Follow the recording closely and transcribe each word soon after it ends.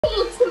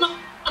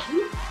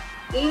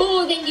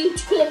more than you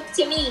talk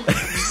to me,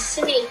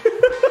 Snake.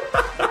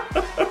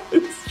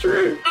 It's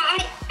true.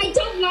 I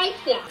don't like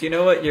that. Do you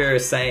know what you're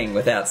saying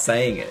without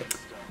saying it?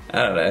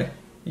 I don't know.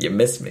 You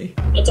miss me.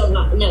 I don't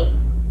like, no.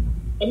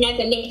 I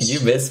never miss you.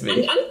 Miss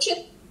me. I'm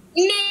just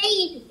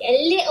maybe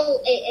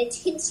a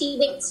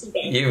tinsy-wincy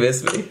bit. You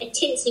miss me. A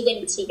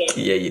tinsy-wincy bit.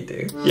 Yeah, you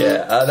do.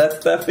 Yeah,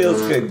 that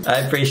feels good. I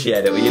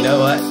appreciate it, but you know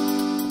what?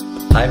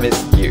 I miss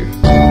you.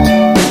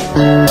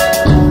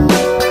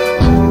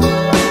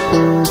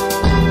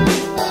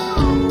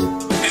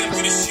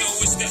 After the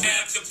show, it's the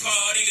after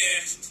party,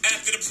 yeah.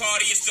 After the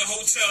party, it's the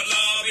hotel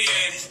lobby,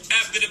 yeah.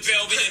 After the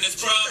Belvedere,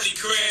 it's probably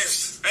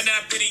Chris. And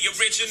after the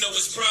original,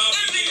 it's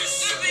probably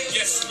this.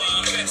 Yes,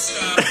 Mom, let's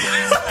stop.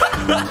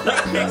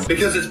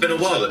 Because it's been a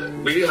while.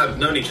 We have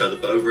known each other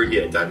for over a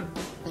year, Dan.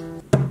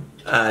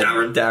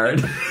 Darren.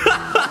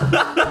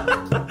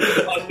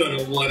 I don't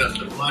know why that's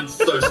been. I'm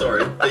so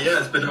sorry. But yeah,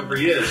 it's been over a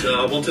year,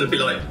 so I wanted to be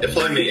like, if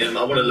I meet him,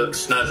 I want to look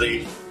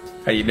snazzy.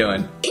 How you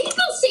doing? People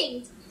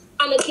think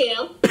I'm a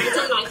girl. I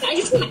don't like that. I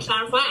just want to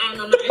clarify I'm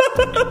a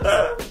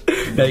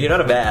man. No, you're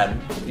not a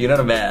man. You're not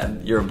a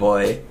man. You're a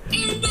boy.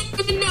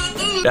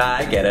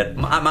 I get it.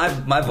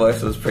 My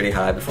voice was pretty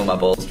high before my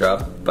balls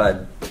dropped,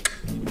 but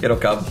it'll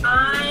come.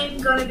 I'm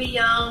gonna be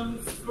young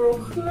for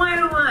quite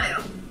a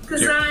while.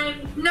 Because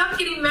I'm not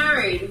getting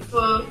married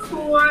for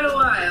quite a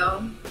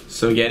while.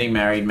 So getting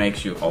married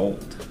makes you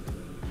old?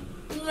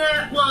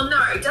 Yeah, well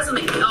no, it doesn't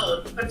make me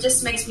old, but it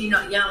just makes me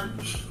not young.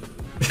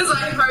 Because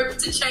I hope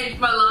to change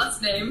my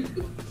last name.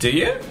 Do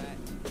you?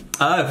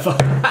 Oh,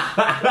 fuck.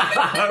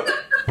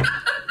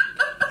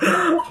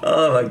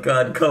 Oh my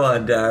god, come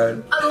on,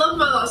 Darren. I love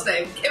my last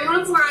name.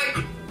 Everyone's like,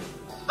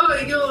 oh,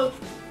 your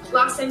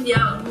last name's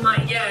Young. I'm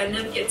like, yeah, it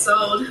never gets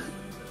old.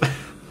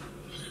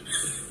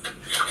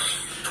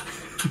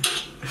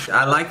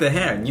 I like the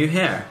hair, new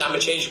hair. I'm a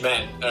changed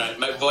man.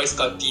 My voice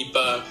got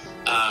deeper.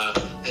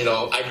 You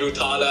know, I grew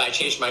taller. I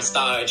changed my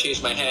style. I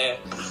changed my hair.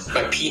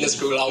 My penis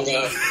grew longer.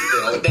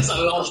 You know, there's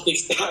a lot of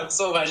things that I'm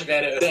so much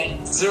better. That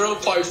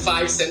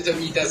 0.5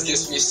 centimeters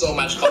gives me so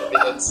much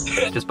confidence.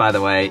 Just by the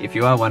way, if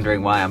you are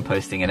wondering why I'm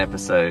posting an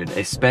episode,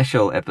 a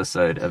special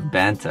episode of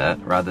Banter,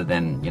 rather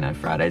than, you know,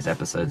 Friday's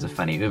episodes of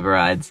funny Uber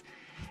rides,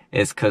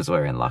 it's because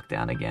we're in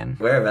lockdown again.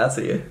 Whereabouts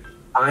are you?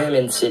 I am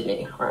in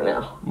Sydney right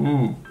now.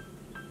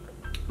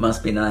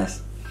 Must be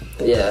nice.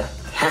 Yeah.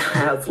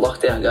 How's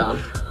lockdown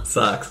going?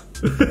 Sucks.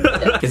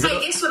 I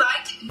guess what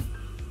I did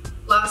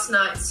last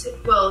night,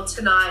 well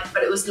tonight,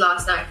 but it was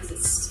last night because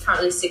it's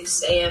currently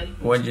 6 AM.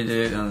 What did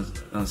you do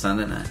on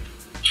Sunday night?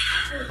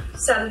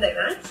 Saturday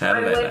night.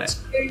 Saturday I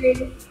went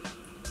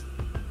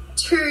to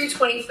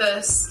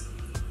 21st.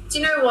 Do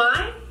you know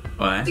why?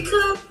 Why?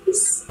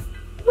 Because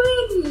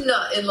we're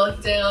not in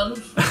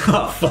lockdown.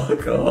 Oh,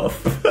 fuck off.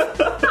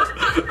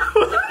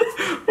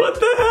 What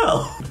the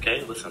hell?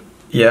 Okay, listen.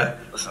 Yeah.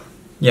 Listen.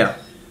 Yeah.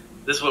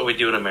 This is what we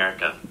do in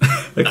America.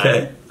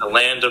 Okay. The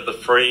land of the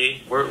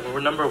free. We're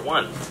number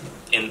one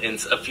in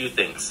a few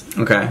things.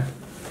 Okay.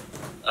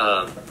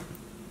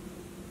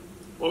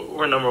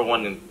 We're number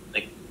one in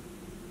like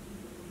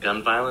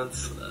gun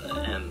violence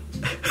and.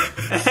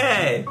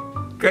 Hey,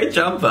 great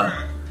jumper.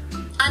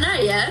 I know,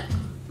 yeah.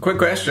 Quick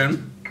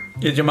question: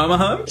 is your mama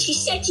home? She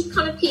said she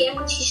can't appear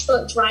when she's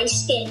got dry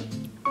skin.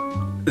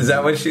 Is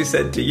that what she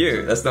said to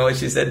you? That's not what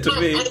she said to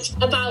me.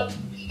 About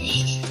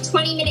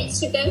 20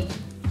 minutes ago.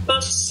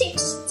 About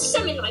 6,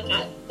 something like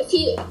that. A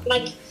few,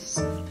 like,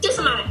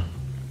 doesn't matter.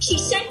 She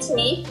said to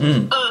me,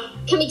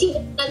 can we do it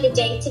another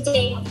day?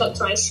 Today I've got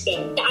dry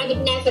skin. I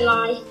would never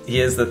lie.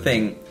 Here's the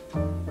thing.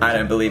 I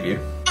don't believe you.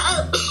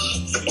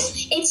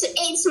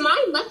 It's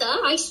my mother.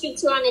 I speak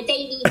to her on a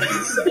daily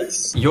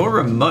basis. Your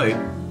remote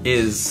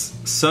is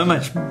so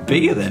much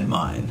bigger than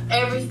mine.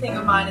 Everything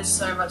of mine is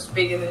so much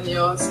bigger than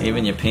yours.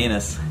 Even your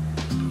penis.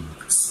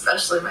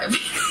 Especially my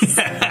penis.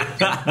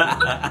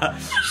 I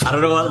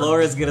don't know what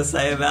Laura's gonna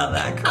say about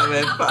that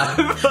comment, but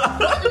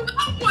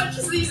How much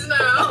is these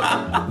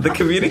now? the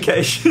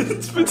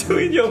communications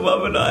between your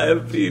mum and I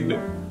have been.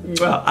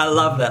 Well, I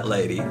love that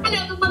lady.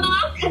 Hello,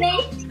 Mama. Come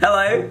in.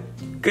 Hello.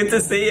 Good to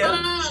see you.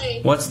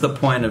 Hi. What's the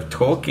point of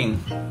talking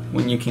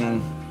when you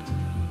can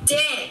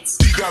Dance.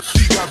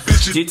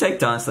 Do you take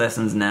dance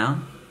lessons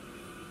now?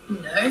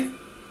 No.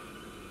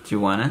 Do you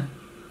wanna?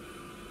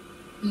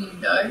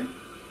 No.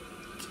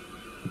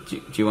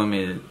 Do you want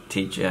me to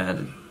teach you how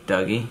to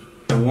Dougie?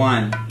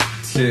 1,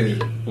 2,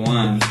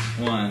 1,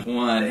 1,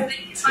 1. And then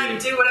you try to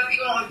do whatever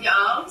you want with your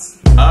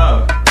arms.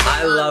 Oh,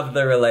 I love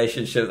the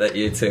relationship that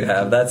you two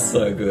have. That's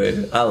so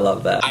good. I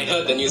love that. I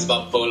heard the news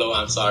about Polo.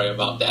 I'm sorry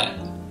about that.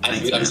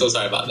 I'm so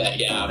sorry about that.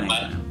 Yeah, Thanks,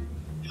 but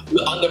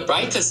on the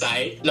brighter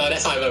side, no,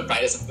 that's not even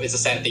brighter. It's a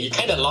sad thing. You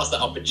kind of lost the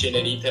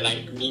opportunity to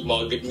like meet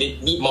more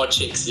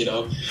chicks. You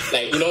know,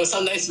 like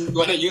sometimes you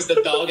want to use the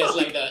dog as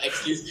like the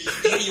excuse.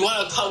 Hey, you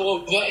want to come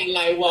over and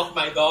like walk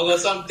my dog or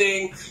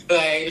something?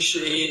 Like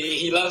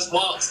he loves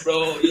walks,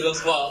 bro. He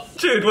loves walks.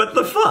 Dude, what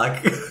the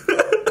fuck?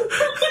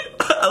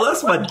 I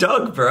lost my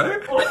dog, bro.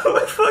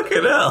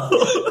 Fucking hell.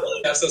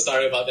 I'm so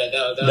sorry about that.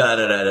 No.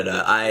 No.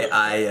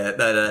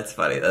 No, that's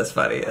funny. That's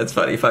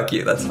funny. Fuck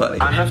you. That's funny.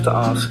 I have to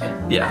ask.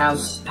 Yeah.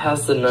 How's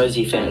the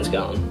NoseyFans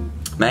going?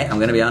 Mate, I'm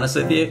gonna be honest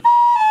with you.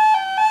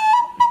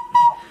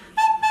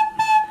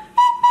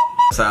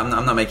 So I'm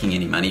not making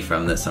any money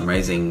from this. I'm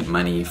raising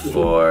money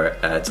for,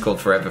 it's called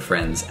Forever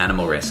Friends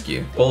Animal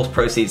Rescue. All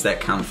proceeds that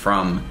come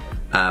from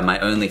my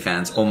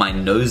OnlyFans or my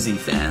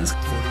NoseyFans.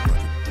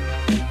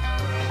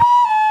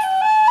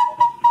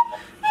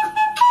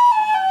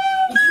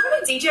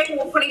 DJ from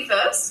the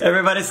 21st?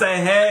 Everybody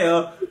say hey.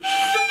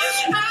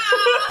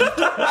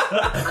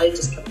 I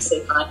just come to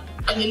say hi.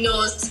 And the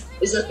nose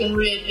is looking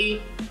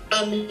really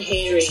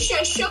hairy.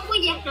 Show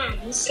with your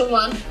hands. Come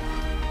on.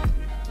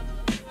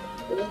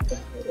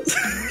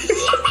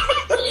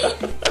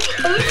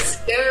 That looks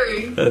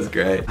scary. That's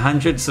great.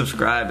 100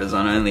 subscribers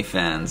on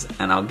OnlyFans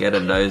and I'll get a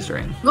nose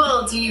ring.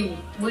 Well,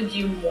 would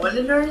you want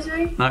a nose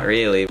ring? Not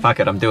really. Fuck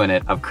it, I'm doing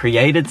it. I've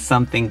created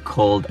something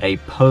called a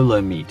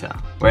polo meter.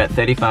 We're at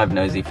 35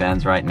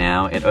 NoseyFans right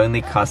now. It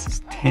only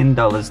costs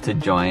 $10 to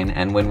join,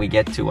 and when we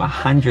get to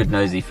 100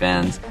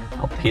 NoseyFans,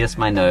 I'll pierce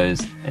my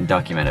nose and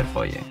document it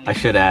for you. I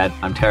should add,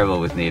 I'm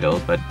terrible with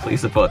needles, but please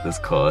support this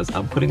cause.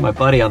 I'm putting my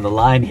body on the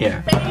line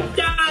here.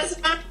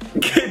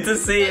 Good to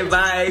see you,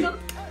 bye.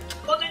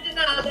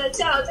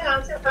 Ciao.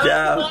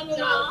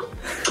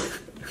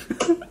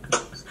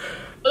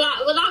 Well,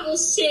 that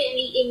was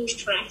certainly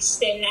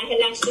interesting.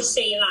 Let's just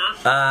say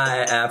that.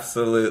 I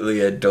absolutely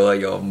adore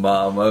your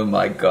mom. Oh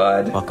my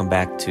god. Welcome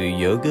back to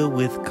Yoga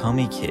with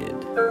Commie Kid.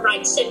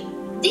 Alright, so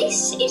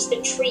this is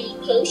the tree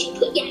pose. You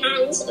put your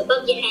hands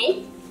above your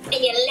head and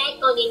your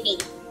leg on your knee.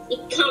 You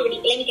can't really,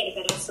 let me get a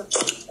better stuff.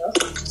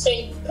 So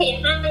you put your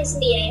hands in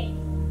the air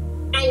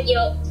and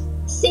your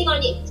thing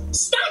on your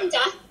stand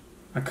up.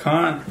 I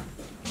can't.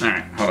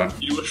 Alright, hold on.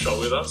 You a show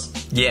with us?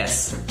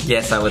 Yes,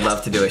 I would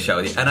love to do a show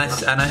with you. And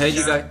I heard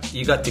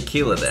you got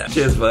tequila there.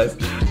 Cheers, boys.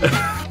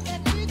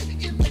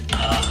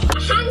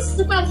 Hands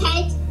above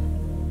head,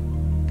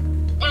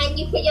 and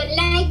you put your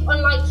leg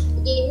on like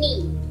your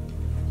knee.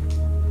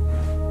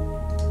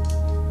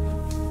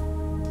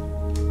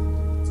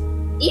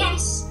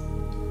 Yes.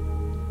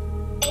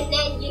 And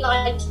then you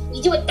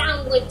do a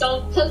downward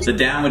dog pose. The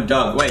downward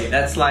dog. Wait,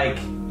 it's like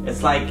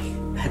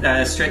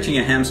stretching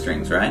your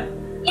hamstrings, right?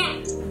 Yeah.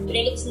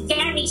 It's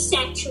very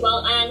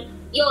sexual and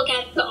you'll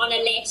get put on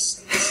a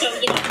list. So,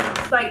 you know.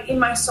 Like in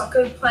my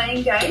soccer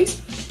playing days,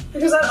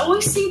 because I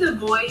always see the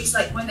boys,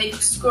 like when they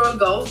score a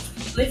goal,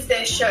 lift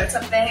their shirts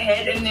up their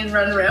head and then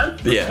run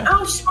around. Yeah.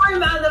 Oh, sorry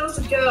man, that was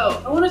a girl.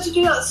 I wanted to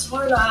do that,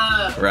 sorry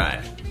man.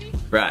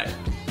 Right.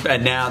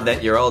 And now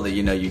that you're older,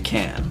 you know you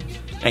can.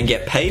 And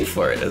get paid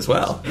for it as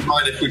well.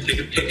 Mind if we take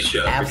a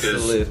picture?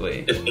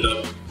 Absolutely. Because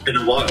it's been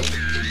a while.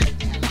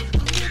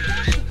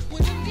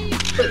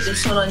 Put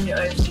this one on your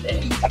own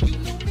thing.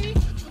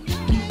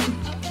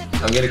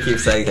 I'm gonna keep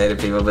saying hey to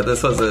people, but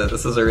this was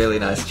a really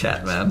nice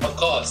chat, man. Of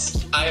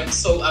course. I'm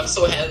so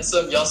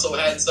handsome, you're so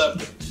handsome.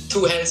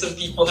 Two handsome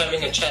people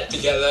having a chat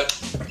together.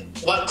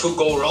 What could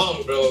go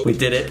wrong, bro? We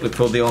did it. We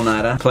pulled the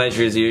all-nighter.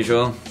 Pleasure as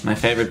usual. My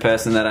favorite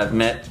person that I've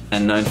met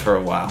and known for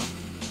a while.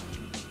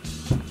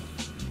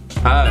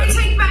 No,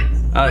 take back.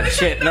 Oh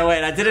shit! No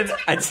wait, I didn't. No,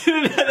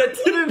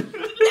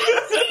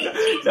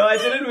 I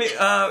didn't mean.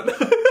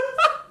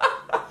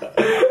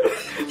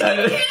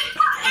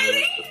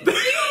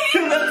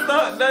 That's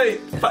not. No,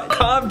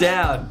 calm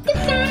down.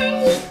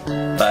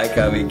 Bye,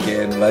 Cubby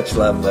Kid. Much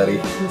love, buddy.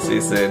 See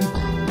you soon.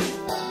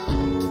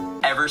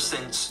 Ever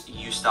since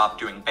you stopped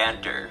doing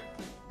banter,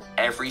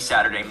 every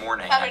Saturday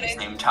morning at the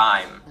same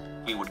time,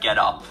 we would get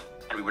up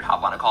and we would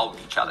hop on a call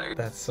with each other.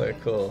 That's so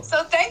cool.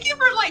 So thank you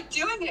for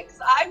doing it,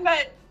 because I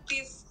met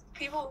these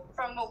people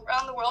from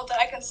around the world that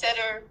I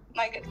consider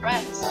my good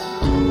friends.